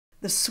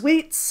The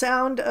Sweet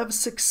Sound of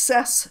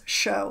Success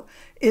show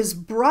is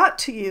brought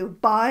to you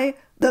by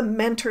the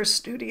Mentor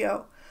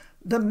Studio.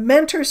 The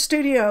Mentor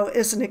Studio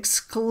is an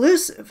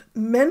exclusive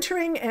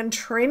mentoring and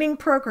training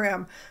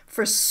program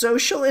for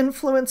social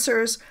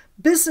influencers,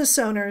 business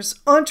owners,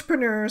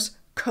 entrepreneurs,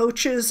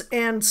 coaches,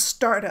 and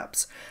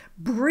startups,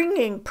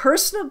 bringing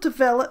personal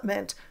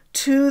development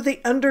to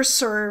the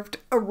underserved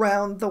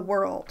around the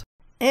world.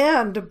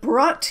 And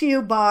brought to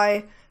you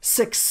by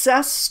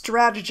Success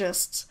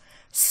Strategists,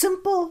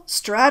 simple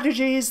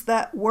strategies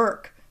that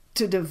work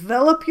to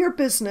develop your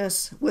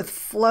business with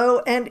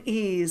flow and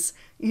ease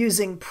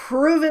using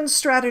proven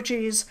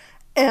strategies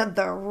and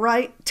the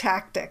right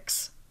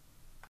tactics.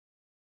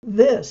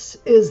 This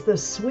is the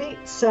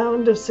Sweet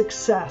Sound of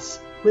Success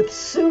with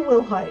Sue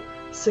Wilhite,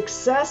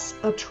 Success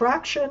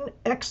Attraction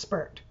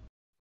Expert.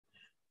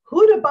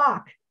 Huda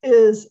Baak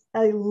is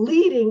a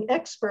leading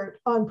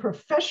expert on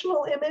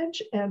professional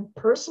image and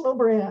personal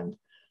brand.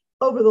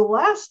 Over the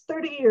last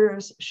 30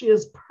 years, she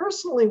has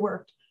personally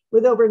worked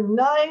with over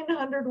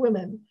 900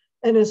 women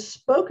and has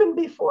spoken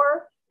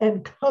before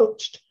and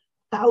coached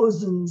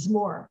thousands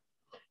more.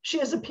 She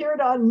has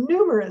appeared on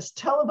numerous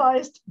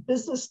televised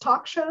business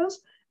talk shows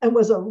and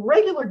was a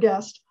regular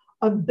guest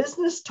on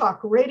business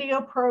talk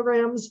radio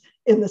programs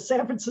in the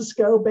San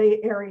Francisco Bay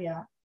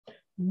Area.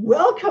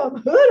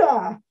 Welcome,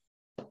 Huda.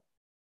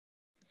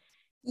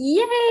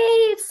 Yay,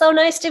 it's so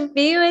nice to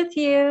be with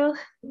you.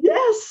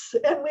 Yes,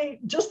 and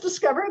we just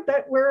discovered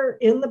that we're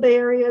in the Bay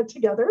Area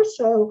together,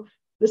 so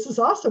this is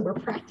awesome. We're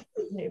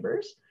practically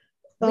neighbors.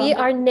 We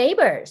are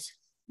neighbors.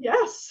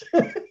 Yes.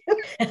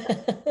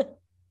 And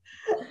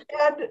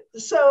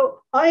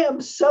so I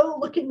am so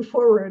looking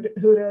forward,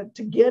 Huda,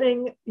 to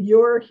getting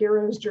your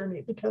hero's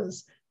journey,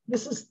 because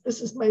this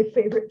is my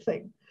favorite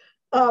thing.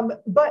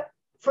 But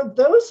for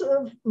those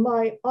of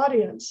my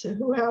audience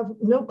who have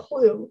no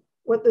clue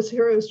what this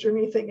hero's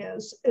journey thing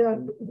is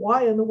and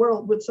why in the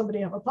world would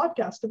somebody have a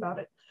podcast about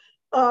it,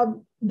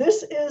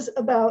 this is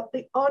about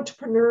the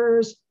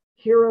entrepreneur's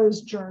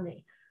hero's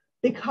journey,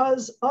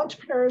 because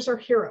entrepreneurs are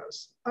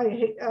heroes.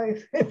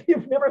 If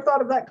you've never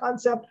thought of that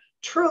concept,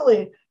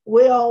 truly,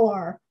 we all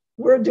are.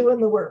 We're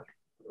doing the work,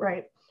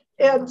 right?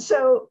 And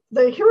so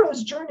the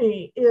hero's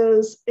journey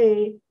is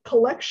a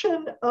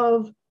collection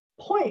of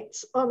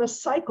points on a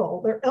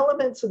cycle. They're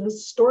elements in a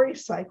story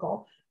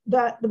cycle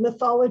that the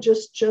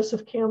mythologist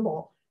Joseph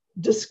Campbell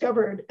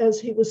discovered as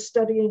he was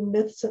studying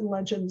myths and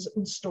legends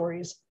and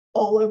stories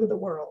all over the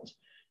world.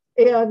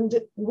 And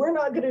we're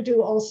not going to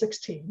do all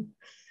 16.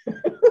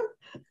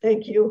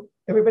 Thank you.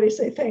 Everybody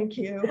say thank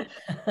you.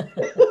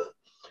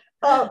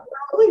 We're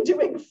only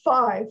doing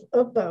 5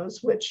 of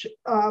those, which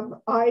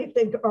I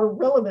think are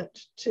relevant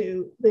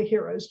to the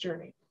hero's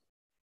journey.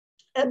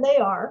 And they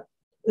are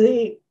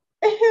the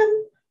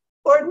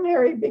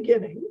ordinary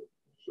beginning,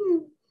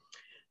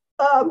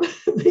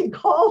 the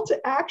call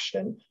to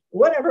action,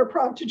 whatever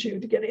prompted you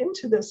to get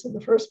into this in the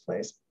first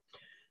place,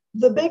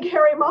 the big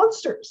hairy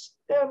monsters.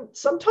 And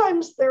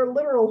sometimes they're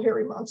literal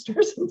hairy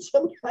monsters, and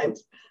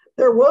sometimes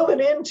they're woven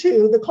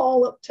into the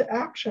call to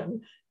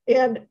action.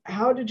 And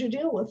how did you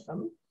deal with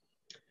them?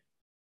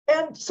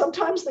 And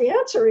sometimes the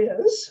answer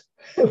is,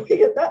 we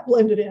get that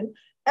blended in,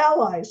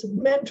 allies,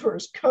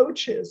 mentors,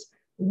 coaches,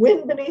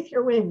 wind beneath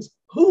your wings.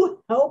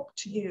 Who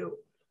helped you?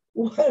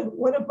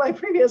 One of my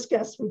previous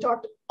guests, we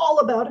talked all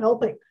about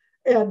helping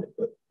and,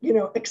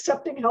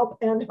 accepting help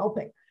and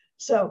helping.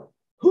 So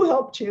who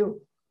helped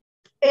you?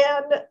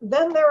 And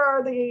then there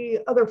are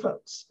the other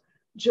folks.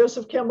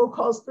 Joseph Campbell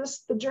calls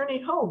this the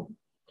journey home.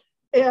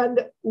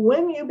 And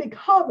when you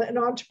become an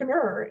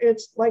entrepreneur,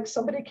 it's like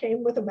somebody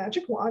came with a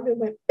magic wand and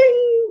went,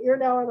 bing, you're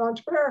now an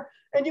entrepreneur,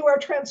 and you are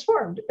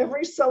transformed.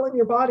 Every cell in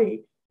your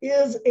body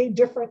is a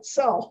different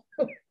cell.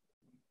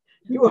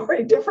 You are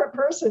a different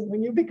person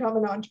when you become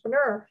an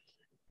entrepreneur.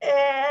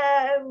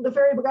 And the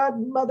fairy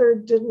godmother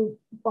didn't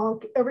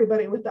bonk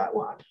everybody with that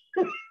wand.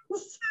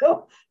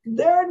 So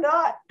they're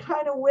not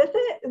kind of with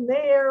it, and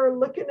they are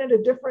looking at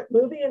a different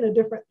movie in a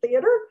different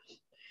theater.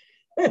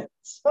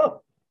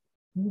 So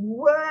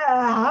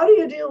how do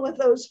you deal with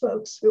those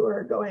folks who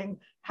are going,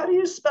 how do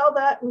you spell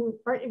that? And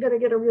aren't you going to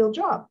get a real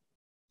job?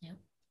 Yeah.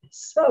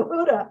 So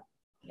Huda,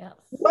 yes.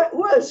 What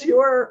was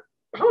your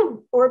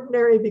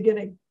ordinary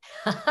beginning?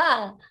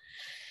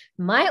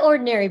 My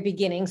ordinary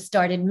beginning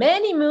started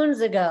many moons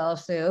ago,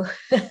 Sue.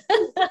 Now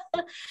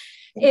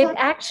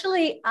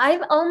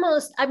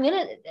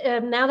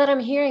that I'm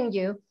hearing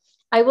you,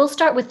 I will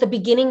start with the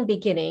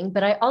beginning,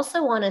 but I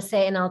also want to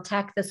say, and I'll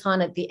tack this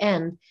on at the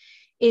end,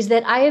 is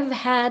that I've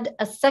had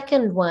a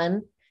second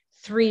one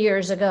 3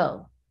 years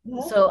ago.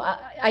 Yeah. So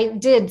I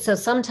did. So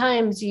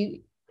sometimes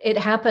it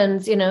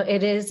happens,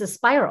 it is a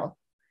spiral.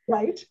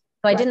 Right.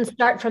 So I didn't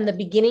start from the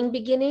beginning,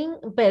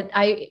 but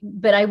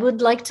I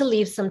would like to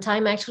leave some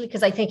time actually,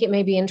 because I think it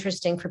may be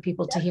interesting for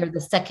people to hear the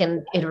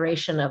second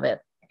iteration of it.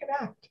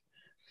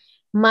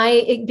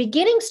 My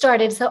beginning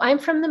started, so I'm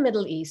from the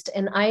Middle East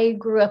and I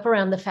grew up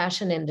around the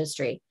fashion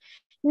industry.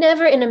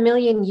 Never in a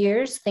million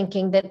years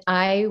thinking that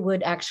I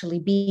would actually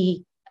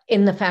be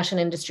in the fashion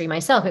industry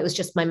myself. It was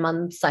just my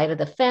mom's side of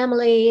the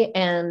family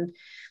and,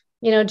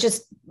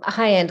 just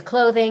high-end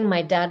clothing.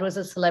 My dad was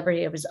a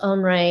celebrity of his own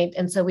right.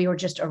 And so we were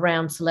just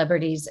around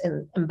celebrities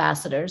and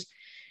ambassadors.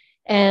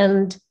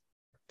 And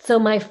so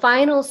my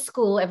final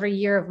school, every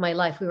year of my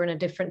life, we were in a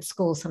different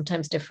school,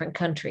 sometimes different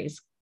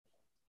countries.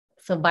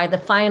 So by the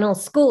final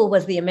school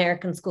was the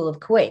American School of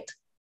Kuwait.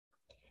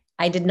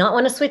 I did not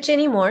want to switch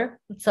anymore.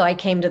 So I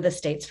came to the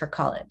States for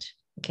college.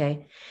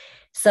 Okay.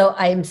 So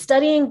I'm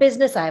studying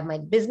business. I have my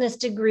business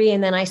degree,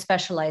 and then I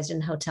specialized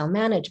in hotel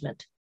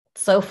management.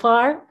 So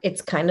far,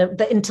 it's kind of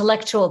the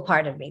intellectual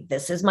part of me.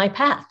 This is my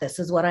path. This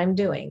is what I'm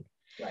doing.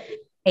 Right.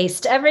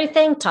 Aced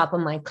everything, top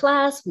of my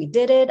class. We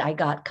did it. I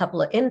got a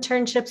couple of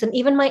internships, and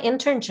even my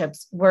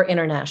internships were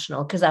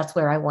international because that's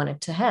where I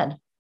wanted to head.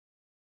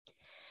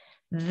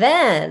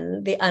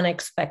 Then the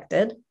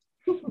unexpected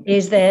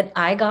is that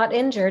I got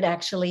injured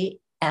actually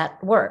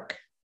at work.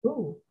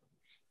 Ooh.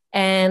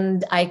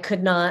 And I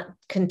could not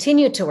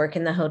continue to work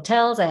in the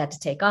hotels. I had to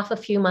take off a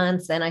few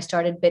months. Then I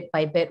started bit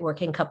by bit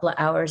working a couple of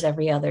hours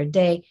every other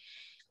day.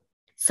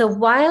 So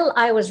while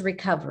I was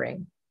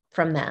recovering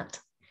from that,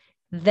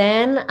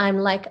 then I'm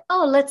like,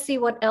 oh, let's see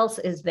what else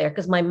is there.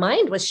 Because my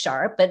mind was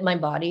sharp, but my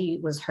body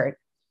was hurt.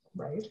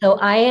 Right. So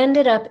I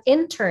ended up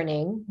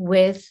interning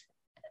with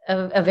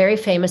a very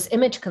famous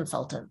image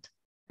consultant.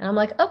 And I'm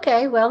like,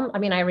 okay, well, I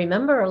mean, I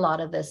remember a lot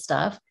of this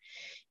stuff.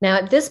 Now,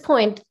 at this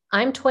point,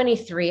 I'm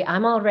 23,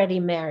 I'm already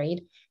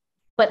married,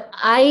 but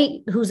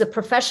who's a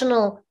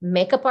professional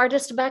makeup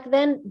artist back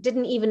then,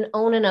 didn't even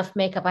own enough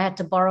makeup. I had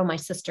to borrow my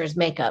sister's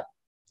makeup.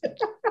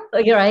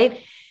 You're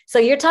right. So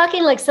you're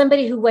talking like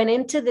somebody who went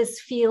into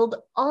this field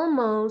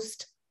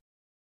almost,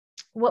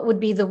 what would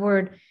be the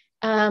word?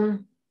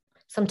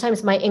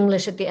 Sometimes my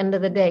English at the end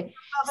of the day.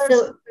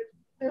 Well,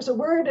 there's a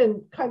word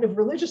in kind of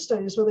religious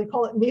studies where they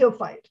call it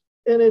neophyte.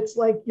 And it's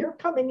like you're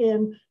coming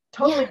in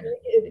totally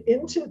naked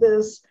into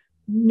this,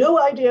 no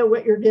idea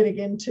what you're getting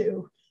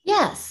into.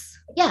 Yes,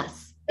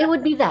 it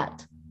would be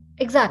that.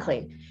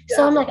 Exactly. Yeah.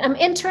 So I'm like, I'm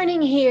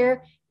interning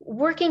here,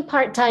 working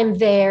part-time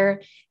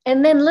there.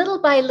 And then little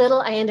by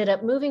little, I ended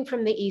up moving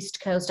from the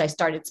East Coast. I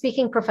started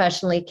speaking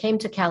professionally, came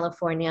to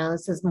California.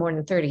 This is more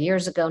than 30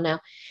 years ago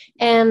now.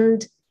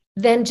 And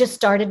then just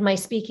started my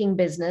speaking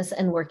business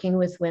and working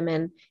with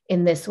women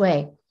in this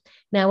way.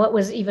 Now, what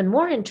was even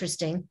more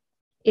interesting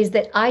is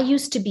that I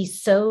used to be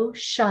so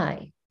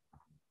shy.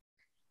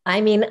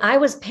 I mean, I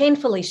was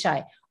painfully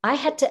shy. I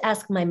had to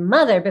ask my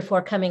mother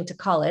before coming to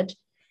college.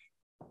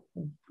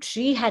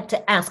 She had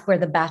to ask where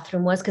the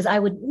bathroom was because I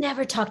would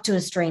never talk to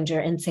a stranger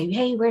and say,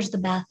 hey, where's the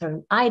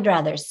bathroom? I'd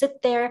rather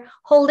sit there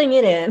holding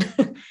it in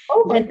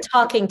than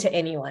talking to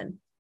anyone.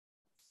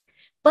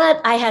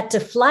 But I had to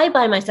fly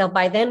by myself.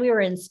 By then we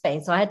were in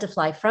Spain. So I had to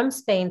fly from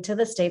Spain to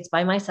the States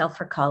by myself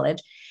for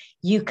college.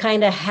 You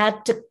kind of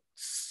had to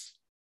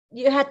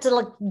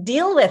like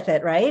deal with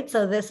it, right?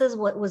 So this is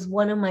what was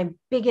one of my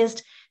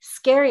biggest,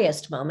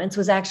 scariest moments,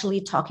 was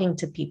actually talking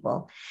to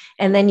people.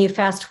 And then you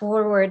fast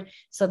forward.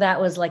 So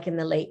that was like in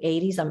the late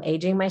 80s. I'm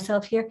aging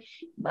myself here.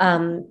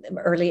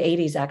 Early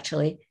 80s,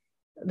 actually.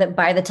 That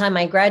by the time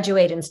I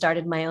graduated and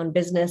started my own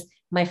business,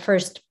 my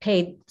first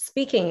paid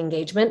speaking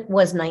engagement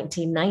was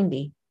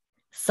 1990.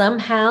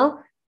 Somehow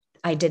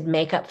I did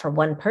makeup for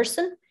one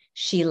person.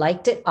 She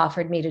liked it,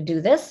 offered me to do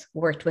this,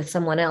 worked with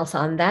someone else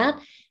on that.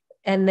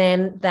 And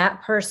then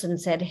that person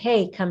said,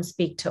 hey, come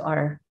speak to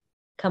our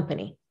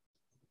company.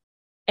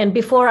 And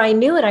before I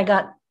knew it, I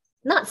got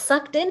not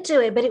sucked into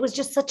it, but it was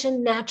just such a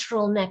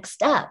natural next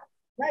step.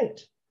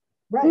 Right.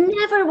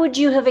 Never would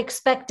you have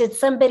expected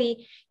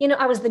somebody,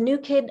 I was the new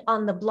kid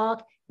on the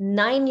block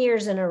 9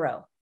 years in a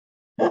row.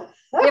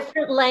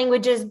 Different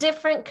languages,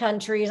 different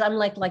countries. I'm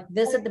like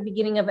this at the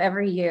beginning of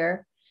every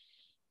year,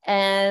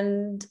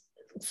 and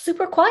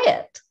super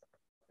quiet.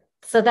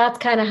 So that's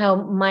kind of how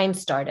mine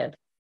started.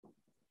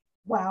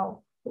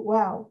 Wow.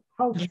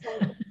 How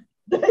fun.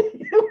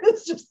 It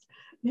was just,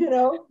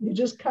 you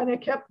just kind of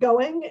kept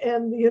going,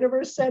 and the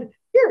universe said,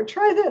 here,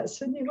 try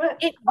this. And you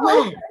went, it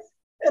was. Okay.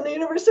 And the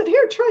universe said,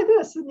 here, try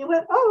this. And you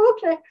went, oh,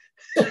 okay.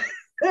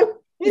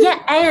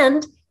 Yeah.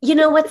 And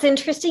what's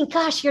interesting?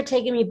 Gosh, you're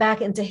taking me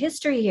back into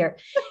history here,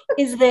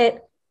 is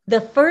that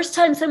the first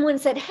time someone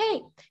said,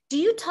 hey, do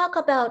you talk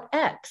about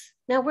X?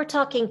 Now we're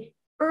talking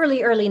early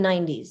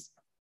 90s.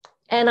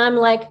 And I'm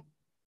like,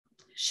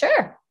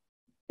 sure.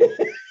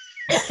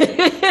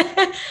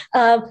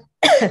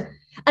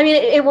 I mean,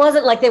 it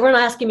wasn't like they weren't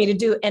asking me to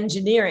do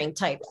engineering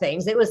type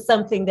things. It was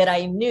something that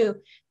I knew,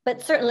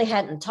 but certainly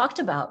hadn't talked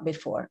about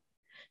before.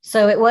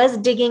 So it was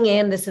digging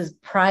in. This is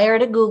prior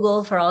to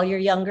Google for all your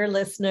younger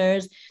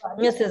listeners.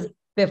 This is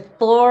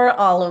before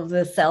all of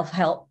the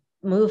self-help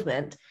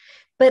movement.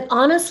 But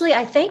honestly,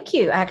 I thank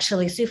you,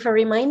 actually, Sue, for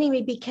reminding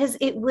me, because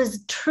it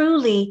was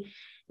truly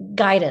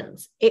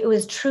guidance. It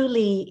was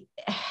truly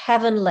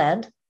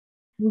heaven-led.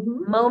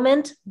 Mm-hmm.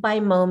 Moment by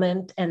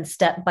moment and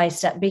step by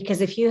step.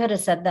 Because if you'd have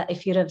said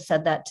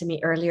that to me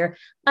earlier,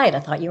 I'd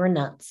have thought you were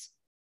nuts.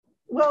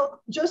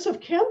 Well,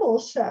 Joseph Campbell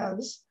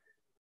says,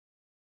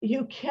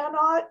 you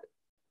cannot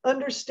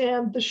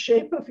understand the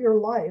shape of your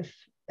life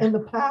and the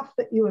path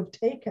that you have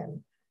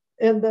taken,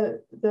 and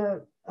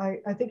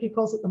I think he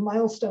calls it the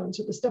milestones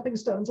or the stepping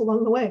stones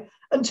along the way,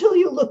 until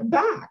you look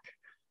back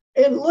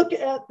and look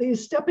at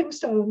these stepping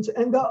stones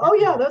and go, oh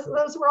yeah,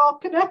 those were all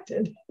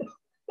connected.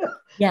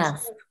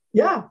 Yes.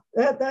 Yeah,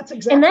 that's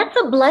exactly. And that's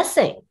a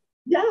blessing.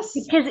 Yes.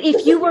 Because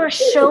if you were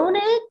shown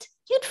it,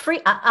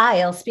 you'd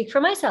I'll speak for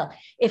myself.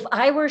 If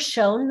I were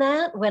shown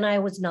that when I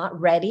was not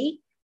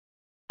ready,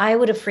 I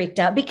would have freaked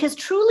out, because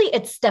truly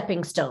it's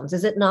stepping stones,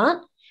 is it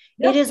not?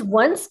 Yes. It is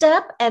one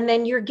step, and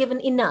then you're given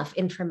enough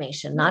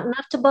information, not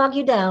enough to bog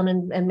you down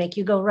and make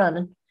you go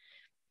running,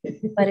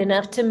 but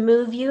enough to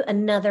move you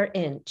another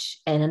inch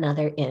and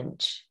another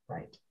inch.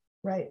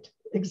 Right,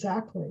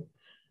 exactly.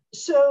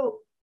 So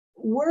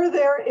were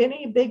there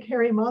any big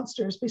hairy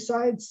monsters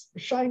besides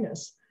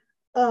shyness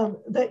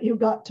that you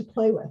got to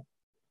play with?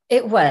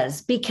 It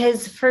was,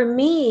 because for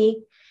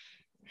me,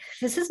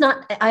 this is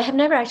not, I have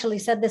never actually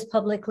said this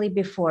publicly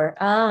before.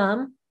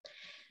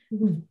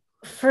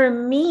 For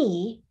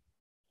me,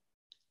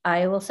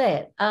 I will say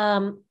it.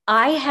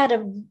 I had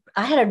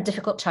a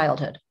difficult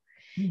childhood.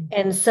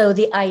 And so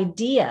the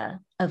idea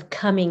of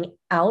coming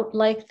out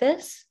like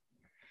this,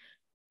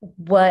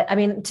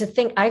 to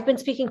think I've been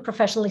speaking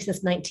professionally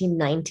since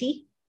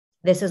 1990.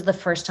 This is the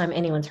first time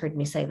anyone's heard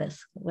me say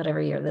this, whatever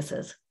year this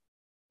is,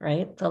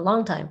 right? It's a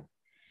long time.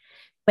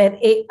 But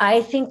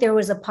I think there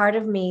was a part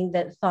of me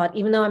that thought,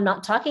 even though I'm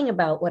not talking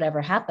about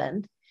whatever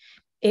happened,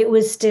 it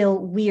was still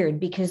weird,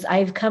 because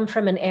I've come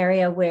from an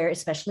area where,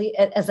 especially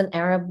as an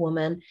Arab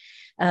woman,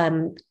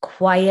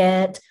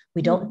 quiet,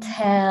 we don't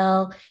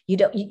tell, you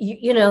don't,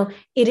 you know,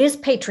 it is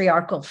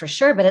patriarchal for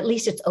sure, but at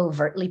least it's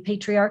overtly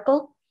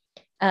patriarchal.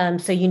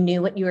 So you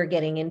knew what you were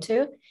getting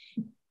into.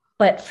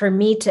 But for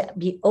me to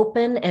be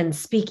open and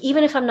speak,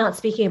 even if I'm not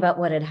speaking about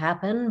what had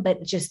happened,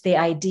 but just the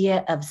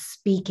idea of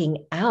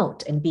speaking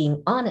out and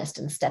being honest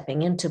and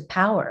stepping into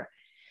power,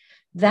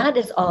 that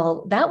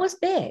was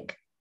big.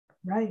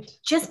 Right.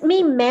 Just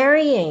me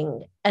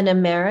marrying an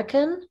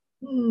American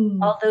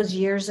all those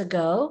years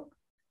ago,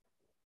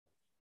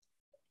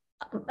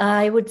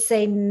 I would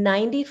say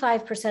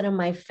 95% of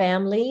my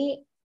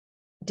family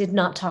did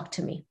not talk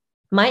to me.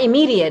 My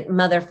immediate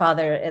mother,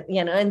 father,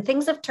 you know, and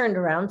things have turned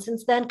around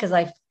since then, because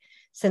I've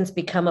since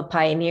become a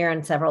pioneer,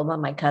 and several of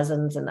my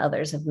cousins and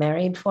others have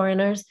married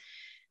foreigners.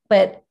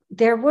 But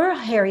there were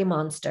hairy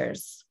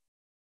monsters.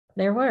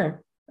 There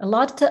were a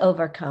lot to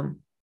overcome.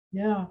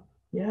 Yeah.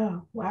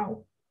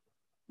 Wow.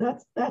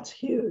 That's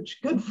huge.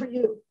 Good for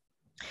you.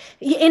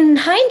 In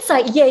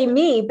hindsight, yay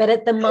me. But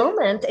at the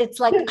moment, it's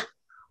like,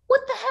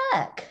 what the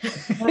heck?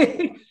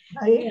 Right.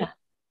 Yeah.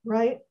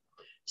 Right.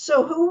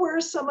 So who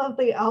were some of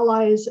the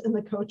allies and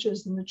the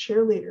coaches and the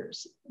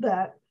cheerleaders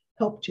that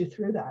helped you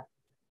through that?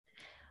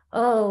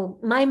 Oh,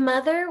 my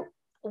mother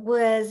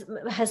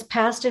has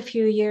passed a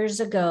few years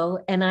ago,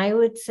 and I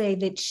would say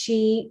that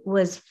she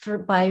was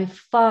by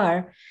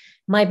far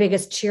my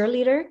biggest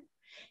cheerleader,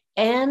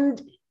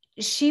 and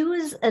she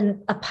was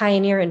a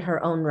pioneer in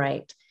her own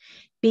right,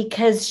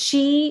 because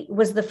she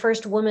was the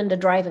first woman to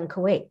drive in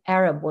Kuwait,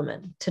 Arab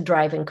woman to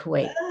drive in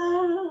Kuwait.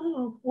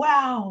 Oh,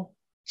 wow.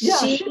 Yeah,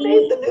 she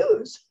made the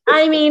news.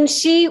 I mean,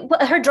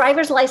 her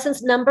driver's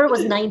license number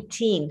was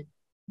 19.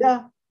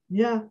 Yeah.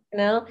 You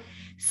know,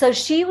 so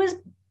she was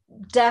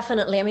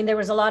definitely, I mean, there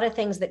was a lot of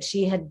things that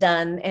she had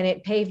done, and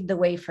it paved the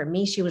way for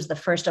me. She was the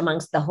first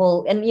amongst the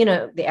whole, and you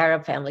know, the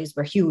Arab families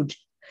were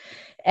huge,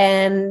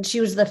 and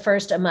she was the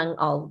first among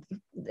all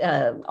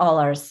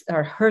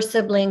her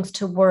siblings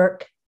to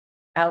work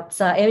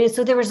outside. I mean,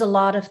 so there was a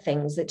lot of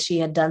things that she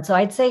had done. So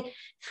I'd say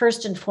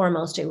first and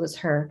foremost, it was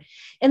her.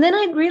 And then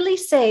I'd really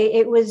say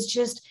it was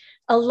just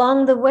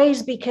along the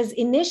ways, because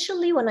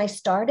initially when I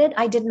started,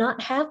 I did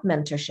not have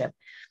mentorship.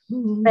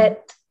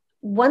 But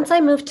once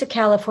I moved to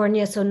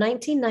California, so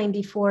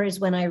 1994 is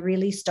when I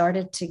really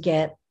started to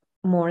get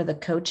more of the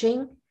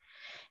coaching.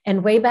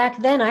 And way back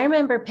then, I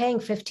remember paying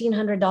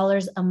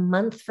 $1,500 a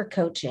month for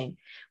coaching,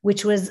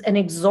 which was an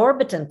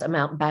exorbitant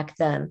amount back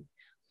then.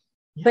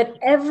 Yeah. But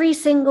every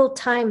single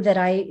time that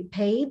I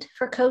paid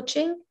for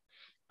coaching,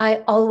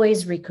 I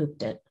always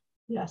recouped it.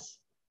 Yes.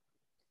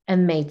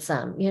 And made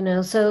some, you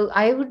know. So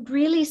I would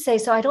really say,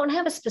 so I don't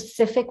have a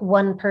specific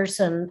one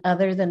person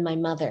other than my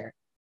mother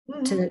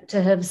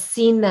to have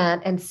seen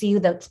that and see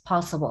that's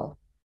possible.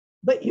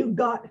 But you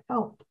got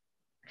help.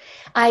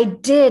 I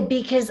did,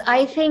 because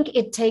I think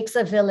it takes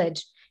a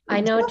village.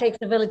 I know it takes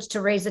a village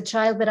to raise a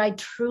child, but I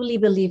truly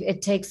believe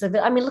it takes a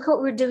village. I mean, look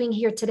what we're doing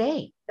here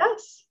today.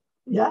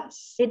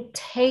 Yes. It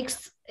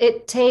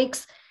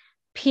takes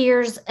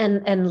peers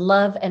and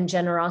love and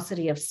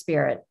generosity of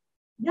spirit.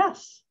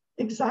 Yes,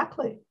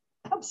 exactly.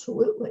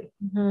 Absolutely.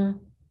 Mm-hmm.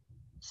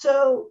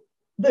 So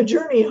the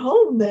journey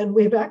home, then,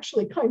 we've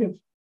actually kind of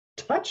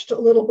touched a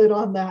little bit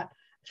on that.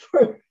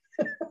 For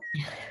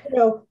you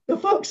know, the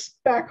folks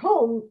back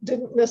home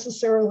didn't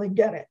necessarily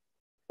get it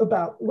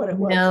about what it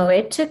was. No,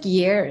 it took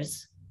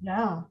years.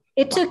 Yeah.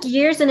 It took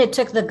years, and it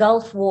took the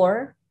Gulf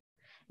War.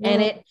 Yeah.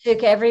 And it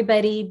took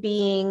everybody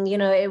being, you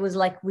know, it was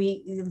like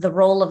the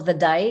roll of the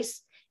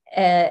dice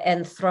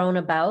and thrown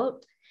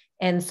about.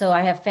 And so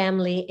I have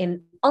family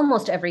in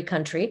almost every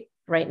country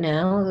right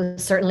now,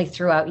 certainly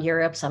throughout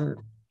Europe, some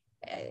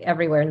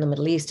everywhere in the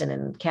Middle East and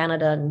in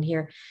Canada and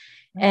here.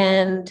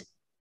 And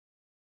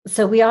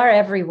so we are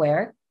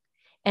everywhere.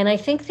 And I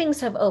think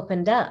things have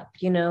opened up,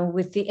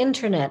 with the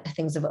internet,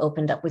 things have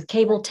opened up with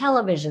cable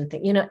television,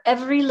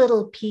 every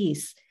little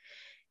piece.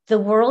 The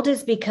world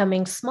is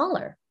becoming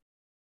smaller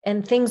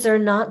and things are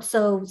not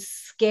so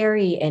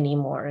scary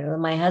anymore.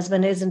 My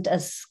husband isn't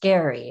as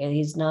scary.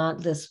 He's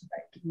not this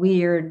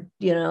weird,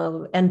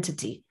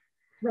 entity.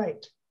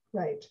 Right.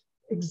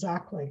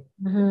 Exactly.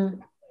 Mm-hmm.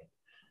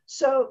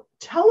 So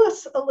tell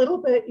us a little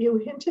bit, you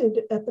hinted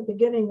at the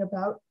beginning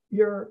about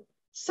your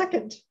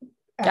second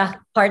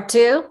part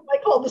 2. I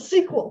call the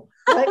sequel.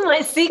 Right?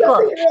 My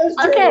sequel.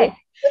 Okay.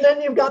 And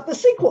then you've got the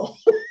sequel.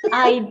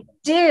 I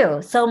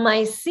do. So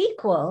my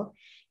sequel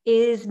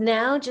is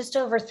now just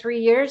over 3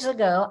 years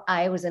ago,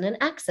 I was in an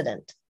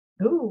accident.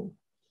 Ooh.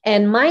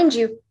 And mind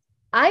you,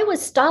 I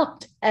was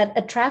stopped at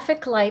a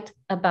traffic light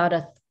about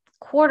a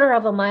quarter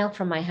of a mile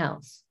from my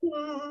house.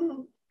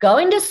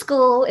 Going to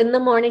school in the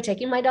morning,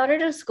 taking my daughter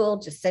to school,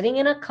 just sitting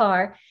in a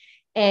car.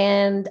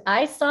 And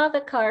I saw the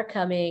car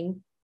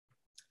coming.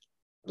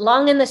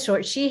 Long and the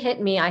short, she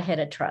hit me, I hit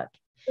a truck.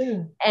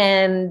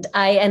 And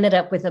I ended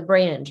up with a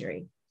brain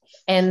injury.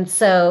 And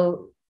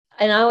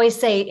I always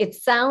say it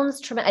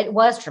sounds traumatic. It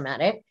was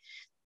traumatic,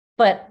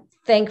 but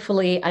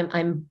thankfully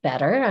I'm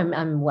better.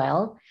 I'm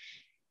well.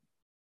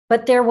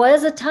 But there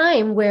was a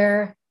time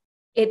where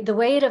the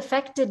way it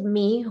affected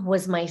me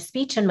was my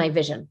speech and my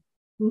vision.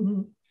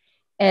 Mm-hmm.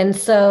 And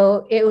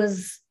so it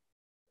was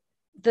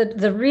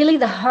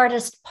the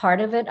hardest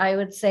part of it, I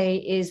would say,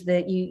 is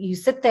that you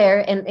sit there,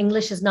 and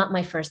English is not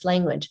my first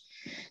language.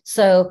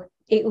 So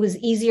it was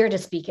easier to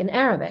speak in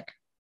Arabic.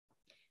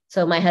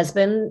 So my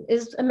husband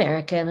is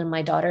American and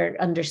my daughter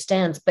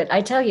understands, but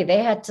I tell you,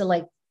 they had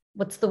to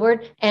what's the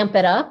word? Amp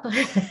it up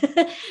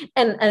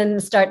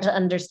and start to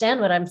understand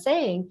what I'm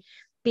saying,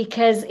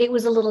 because it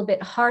was a little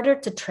bit harder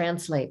to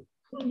translate.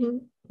 Mm-hmm.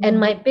 And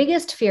my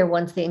biggest fear,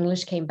 once the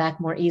English came back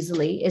more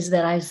easily, is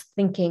that I was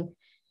thinking,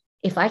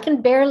 if I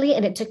can barely,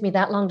 and it took me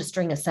that long to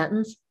string a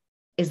sentence,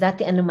 is that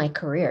the end of my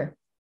career?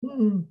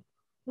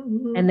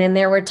 Mm-hmm. And then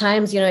there were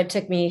times, it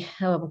took me,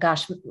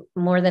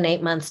 more than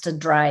 8 months to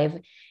drive.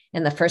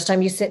 And the first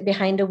time you sit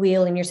behind a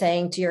wheel and you're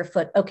saying to your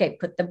foot, okay,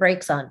 put the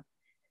brakes on.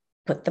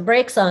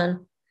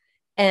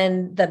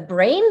 And the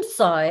brain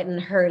saw it and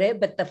heard it,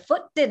 but the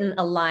foot didn't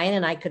align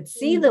and I could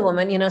see the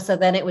woman, so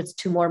then it was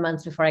 2 more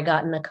months before I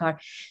got in the car.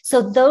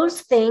 So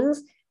those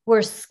things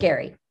were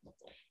scary.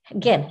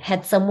 Again,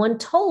 had someone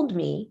told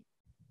me,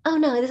 oh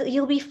no,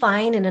 you'll be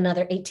fine in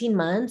another 18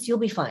 months, you'll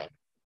be fine.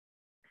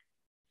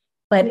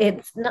 But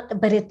it's not,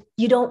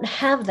 you don't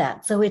have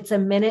that. So it's a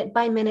minute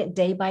by minute,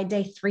 day by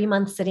day, 3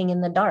 months sitting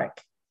in the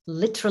dark,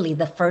 literally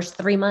the first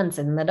 3 months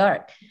in the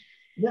dark.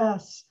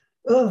 Yes.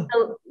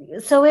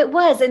 So it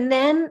was. And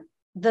then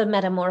the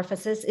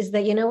metamorphosis is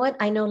that,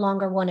 I no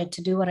longer wanted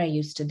to do what I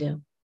used to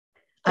do.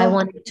 I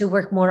wanted to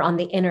work more on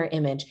the inner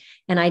image.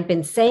 And I'd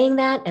been saying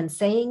that and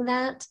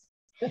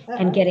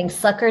getting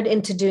suckered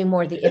into doing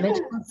more the image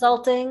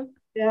consulting.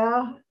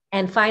 Yeah.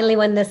 And finally,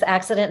 when this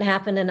accident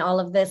happened and all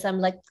of this, I'm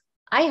like,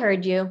 I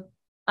heard you.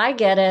 I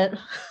get it.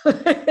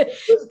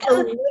 It's a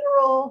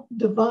literal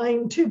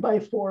divine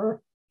 2x4.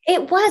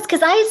 It was,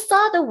 because I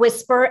saw the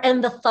whisper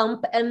and the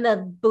thump and the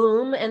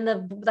boom and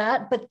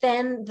that, but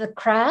then the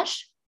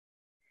crash,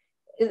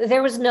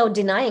 there was no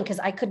denying, because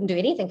I couldn't do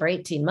anything for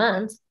 18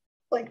 months.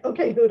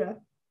 Okay, Huda.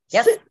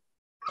 Yes.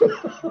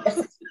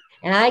 Yes.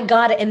 And I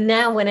got it. And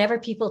now whenever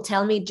people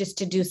tell me just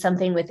to do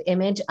something with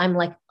image, I'm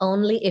like,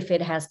 only if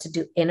it has to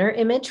do inner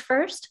image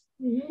first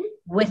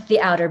with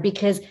the outer,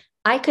 because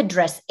I could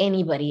dress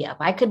anybody up.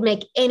 I could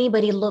make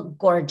anybody look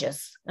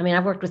gorgeous. I mean,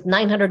 I've worked with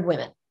 900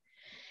 women.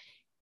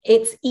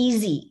 It's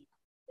easy.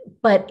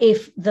 But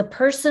if the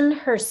person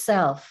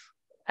herself,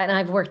 and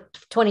I've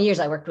worked 20 years,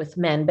 I worked with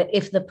men, but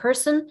if the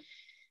person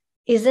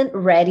isn't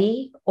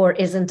ready or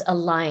isn't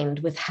aligned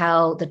with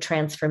how the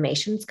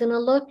transformation is going to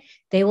look,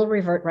 they will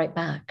revert right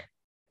back.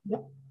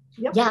 Yep.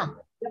 Yeah.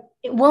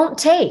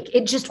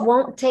 It just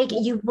won't take.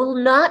 You will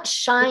not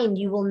shine.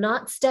 You will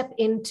not step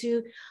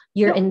into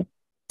your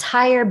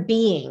entire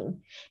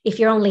being if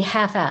you're only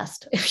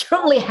half-assed, if you're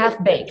only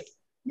half-baked.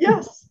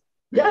 Yes.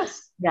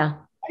 Yeah.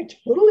 I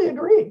totally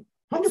agree.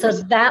 100%. So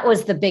that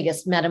was the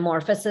biggest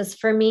metamorphosis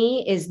for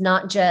me, is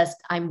not just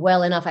I'm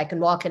well enough, I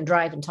can walk and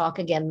drive and talk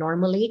again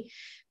normally,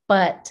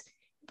 but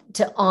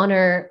to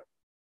honor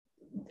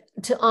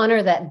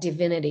that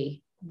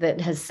divinity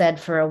that has said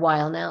for a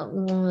while now,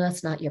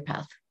 that's not your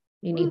path.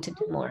 You need to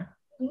do more.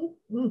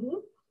 Mm-hmm.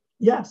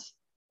 Yes.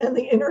 And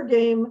the inner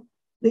game,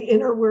 the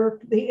inner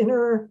work, the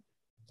inner,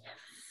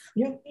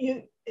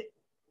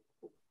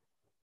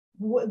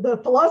 the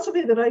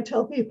philosophy that I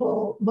tell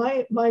people,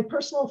 my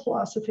personal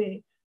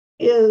philosophy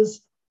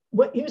is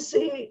what you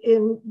see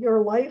in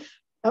your life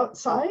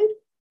outside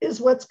is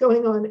what's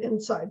going on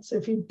inside. So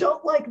if you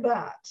don't like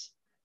that,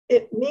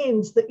 it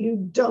means that you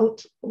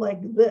don't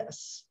like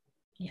this.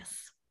 Yes.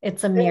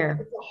 It's a mirror.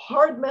 It's a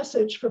hard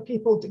message for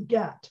people to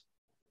get.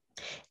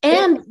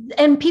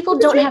 And people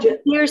don't have the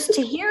ears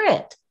to hear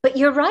it. But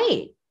you're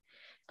right.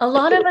 A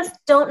lot of us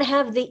don't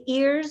have the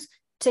ears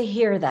to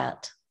hear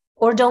that,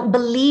 or don't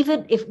believe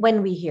it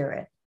when we hear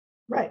it.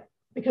 Right.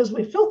 Because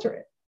we filter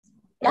it.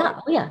 Right? Yeah.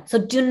 Oh, yeah. So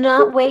do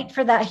not wait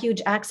for that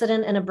huge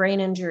accident and a brain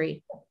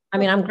injury. I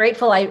mean, I'm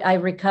grateful I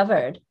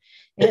recovered.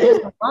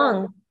 It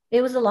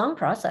was a long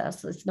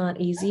process. It's not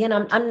easy. And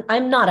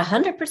I'm not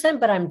 100%,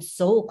 but I'm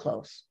so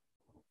close.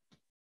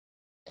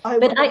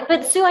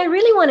 But Sue, I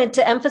really wanted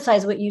to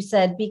emphasize what you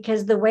said,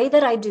 because the way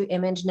that I do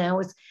image now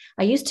is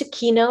I used to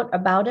keynote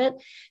about it,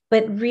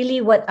 but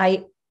really what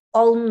I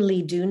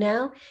only do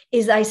now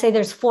is I say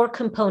there's 4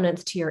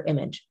 components to your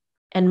image.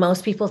 And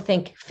most people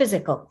think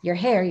physical, your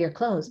hair, your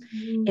clothes.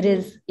 Mm-hmm. It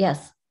is,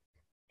 yes.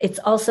 It's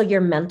also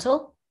your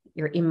mental,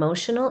 your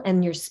emotional,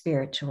 and your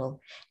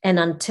spiritual. And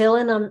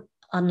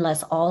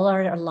unless all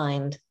are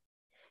aligned,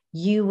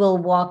 you will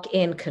walk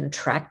in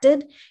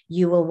contracted.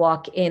 You will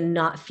walk in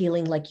not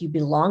feeling like you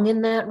belong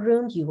in that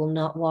room. You will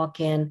not walk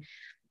in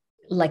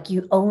like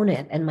you own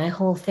it. And my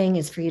whole thing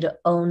is for you to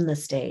own the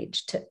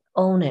stage, to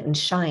own it and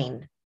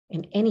shine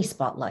in any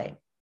spotlight.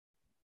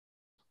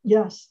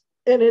 Yes.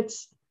 And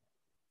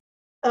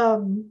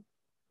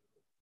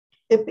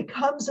it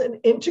becomes an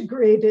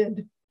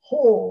integrated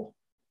whole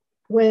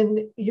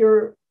when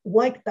you're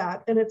like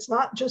that. And it's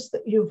not just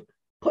that you've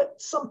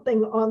put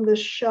something on this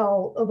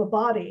shell of a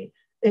body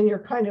and you're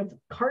kind of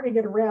carting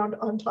it around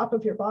on top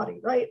of your body,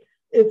 right?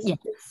 It's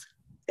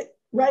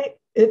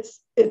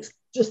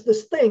just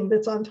this thing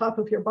that's on top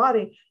of your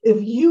body.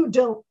 If you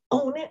don't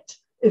own it,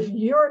 if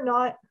you're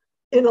not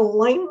in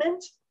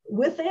alignment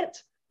with it,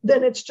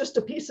 then it's just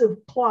a piece of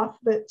cloth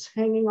that's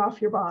hanging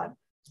off your bod.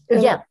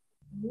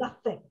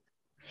 Nothing.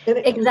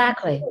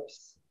 Exactly.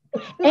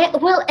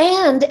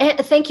 and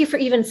thank you for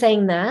even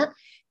saying that,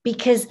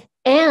 because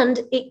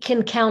it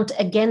can count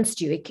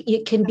against you.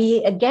 It can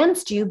be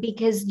against you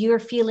because you're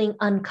feeling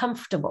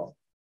uncomfortable.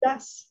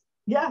 Yes.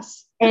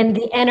 And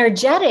the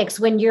energetics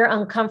when you're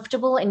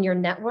uncomfortable and you're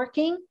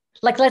networking,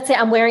 like let's say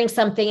I'm wearing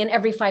something and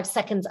every 5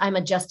 seconds I'm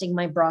adjusting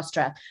my bra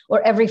strap,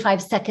 or every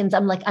 5 seconds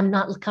I'm like, I'm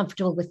not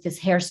comfortable with this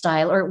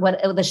hairstyle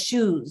or the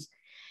shoes.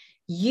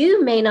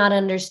 You may not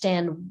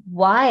understand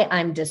why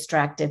I'm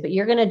distracted, but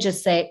you're going to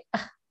just say,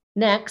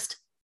 next.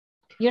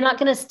 You're not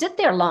going to sit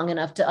there long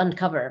enough to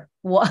uncover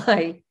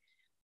why.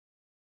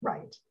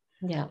 Right.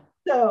 Yeah.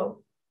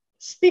 So,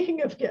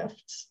 speaking of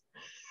gifts.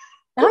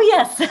 Oh,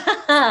 yes.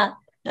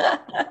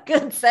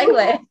 Good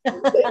segue.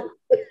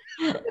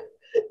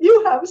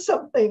 You have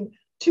something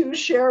to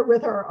share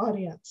with our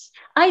audience.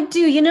 I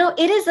do.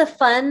 It's a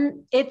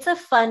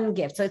fun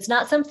gift. So it's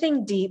not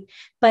something deep,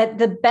 but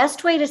the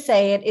best way to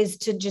say it is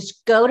to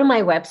just go to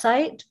my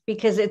website,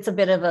 because it's a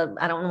bit of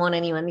I don't want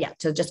anyone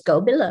to just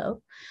go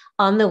below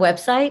on the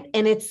website.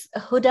 And it's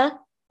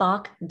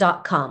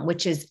hudabaak.com,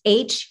 which is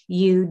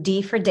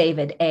HUD for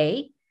David,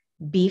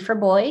 B for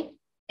boy,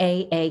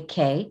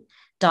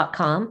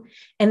 AAK.com.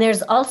 And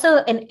there's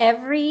also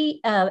every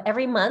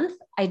month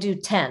I do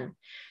 10.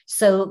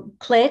 So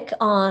click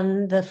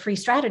on the free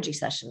strategy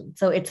session.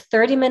 So it's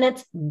 30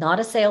 minutes, not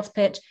a sales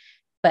pitch,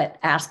 but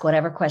ask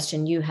whatever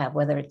question you have,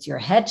 whether it's your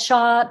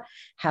headshot,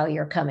 how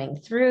you're coming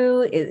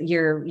through,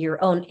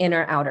 your own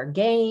inner outer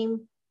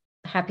game.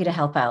 Happy to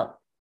help out.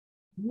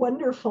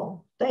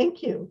 Wonderful.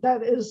 Thank you.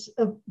 That is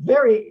a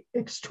very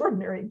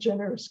extraordinary,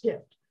 generous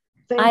gift.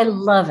 I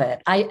love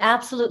it. I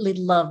absolutely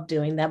love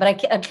doing that,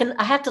 but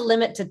I have to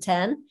limit to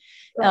 10.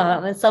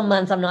 And some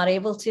months I'm not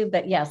able to,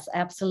 but yes,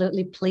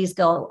 absolutely. Please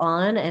go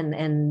on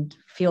and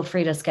feel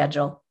free to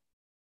schedule.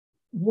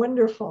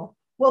 Wonderful.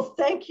 Well,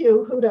 thank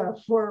you,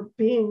 Huda, for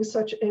being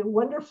such a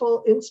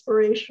wonderful,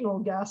 inspirational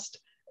guest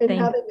and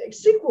having a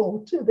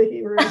sequel to the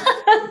Heroes.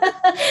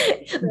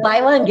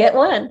 Buy one, get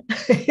one.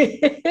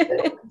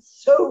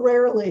 So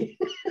rarely.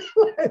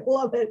 I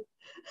love it.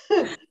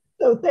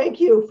 So thank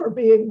you for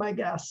being my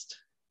guest.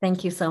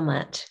 Thank you so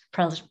much.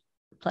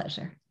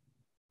 Pleasure.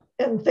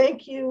 And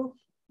thank you,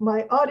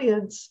 my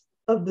audience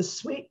of the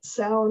sweet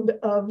sound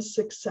of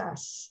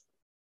success.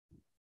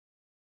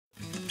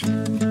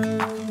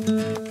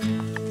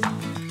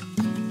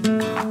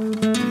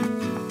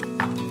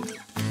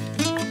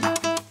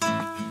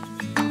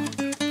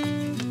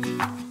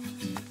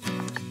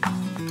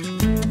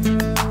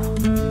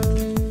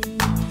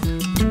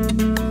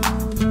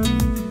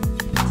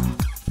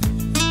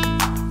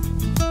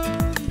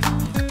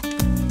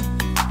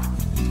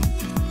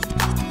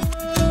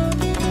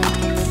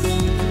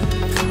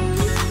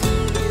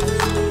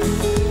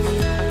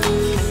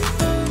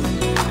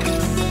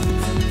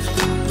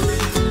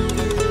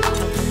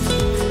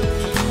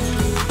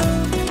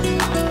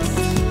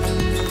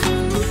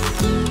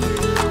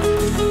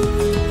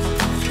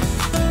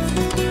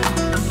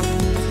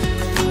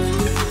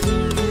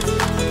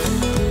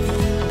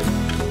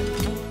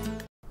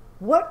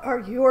 What are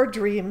your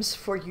dreams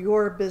for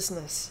your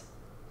business?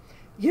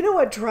 You know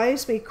what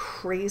drives me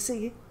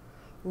crazy?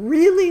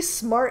 Really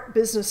smart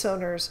business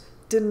owners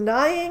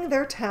denying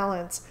their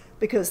talents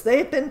because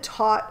they've been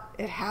taught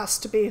it has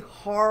to be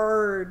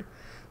hard.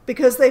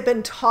 because they've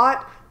been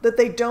taught that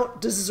they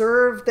don't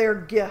deserve their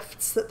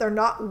gifts, that they're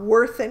not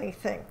worth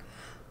anything.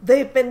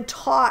 They've been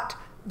taught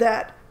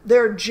that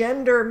their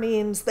gender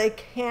means they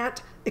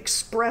can't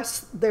express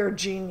their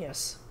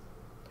genius.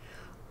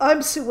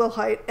 I'm Sue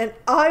Wilhite, and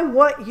I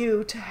want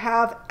you to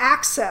have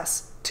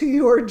access to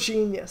your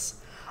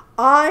genius.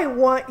 I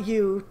want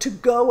you to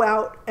go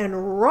out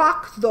and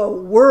rock the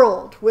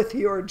world with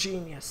your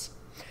genius.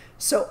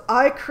 So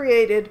I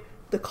created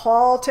the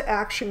Call to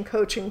Action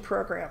coaching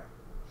program.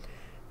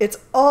 It's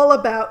all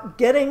about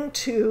getting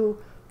to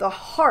the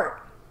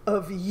heart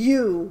of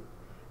you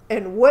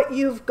and what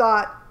you've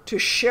got to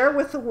share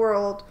with the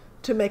world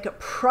to make a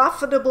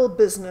profitable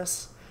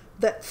business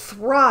that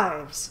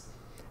thrives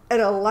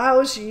and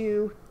allows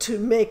you to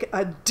make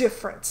a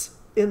difference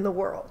in the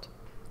world.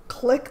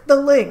 Click the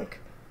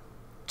link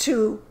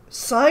to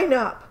sign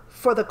up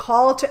for the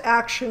Call to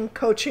Action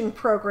coaching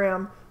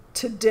program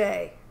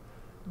today.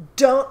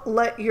 Don't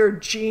let your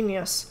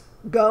genius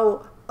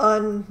go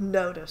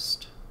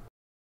unnoticed.